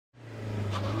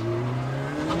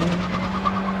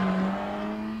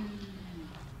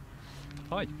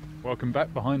Hi, welcome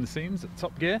back behind the scenes at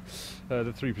Top Gear.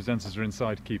 The three presenters are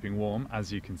inside keeping warm.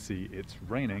 As you can see, it's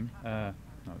raining. No,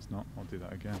 it's not. I'll do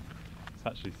that again. It's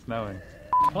actually snowing.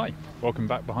 Hi, welcome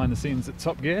back behind the scenes at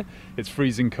Top Gear. It's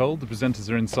freezing cold. The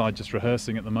presenters are inside just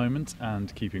rehearsing at the moment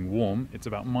and keeping warm. It's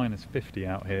about -50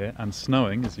 out here and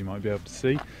snowing, as you might be able to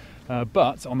see.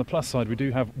 But on the plus side, we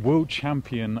do have world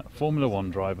champion Formula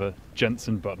One driver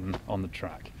Jenson Button on the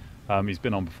track. He's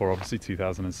been on before, obviously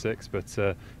 2006, but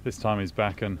this time he's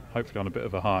back and hopefully on a bit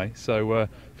of a high. So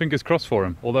fingers crossed for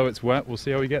him. Although it's wet, we'll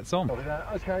see how he gets on.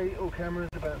 Okay, all cameras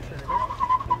about 10 minutes.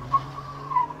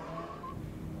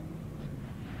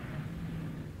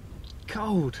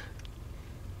 Cold.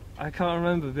 I can't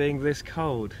remember being this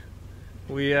cold.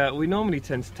 We normally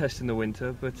tend to test in the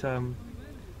winter, but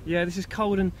yeah, this is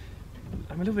cold and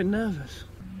I'm a little bit nervous.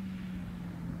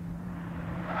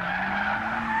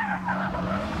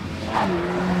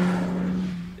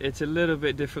 It's a little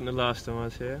bit different than last time I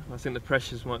was here. I think the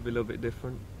pressures might be a little bit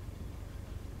different.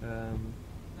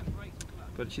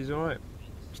 But she's alright.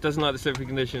 She doesn't like the slippery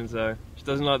conditions though. She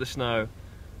doesn't like the snow.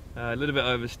 A little bit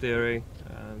oversteery.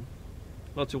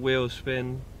 Lots of wheel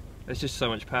spin. There's just so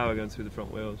much power going through the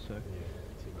front wheels. So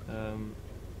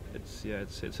it's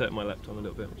hurting my lap time a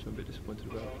little bit, which I'm a bit disappointed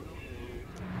about.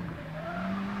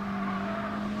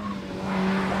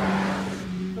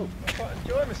 Oh, I'm quite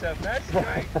enjoying myself now. It's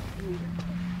great.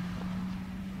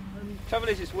 Trouble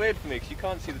is, it's weird for me because you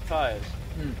can't see the tyres.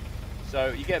 So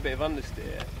you get a bit of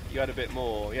understeer. You add a bit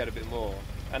more. You add a bit more,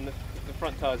 and the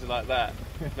front tyres are like that.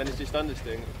 Then it's just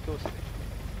understeering. Of course it is.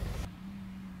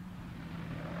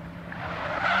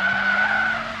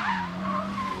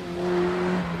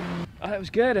 It was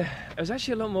good. It was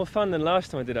actually a lot more fun than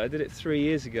last time I did it. I did it 3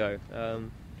 years ago,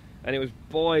 and it was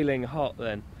boiling hot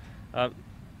then.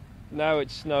 Now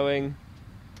it's snowing.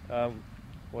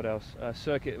 What else?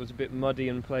 Circuit was a bit muddy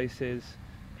in places.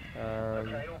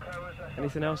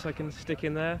 Anything else I can stick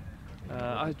in there?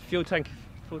 I had full tank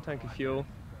of fuel.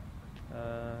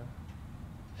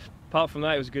 Apart from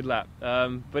that, it was a good lap.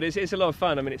 But it's a lot of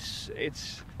fun. I mean, it's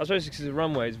I suppose because the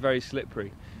runway is very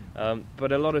slippery.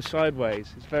 But a lot of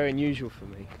sideways. It's very unusual for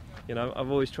me. You know, I've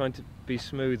always tried to be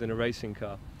smooth in a racing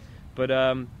car. But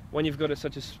when you've got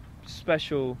such a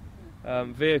special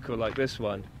vehicle like this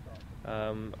one,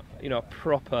 you know, a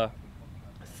proper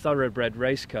thoroughbred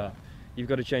race car, you've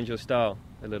got to change your style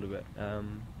a little bit.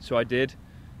 So I did.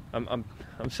 I'm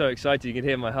so excited. You can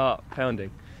hear my heart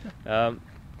pounding.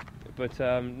 But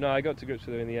no, I got to grips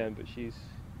with her in the end. But she's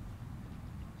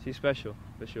special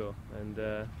for sure. And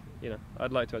you know,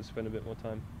 I'd like to spend a bit more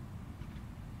time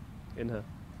in her.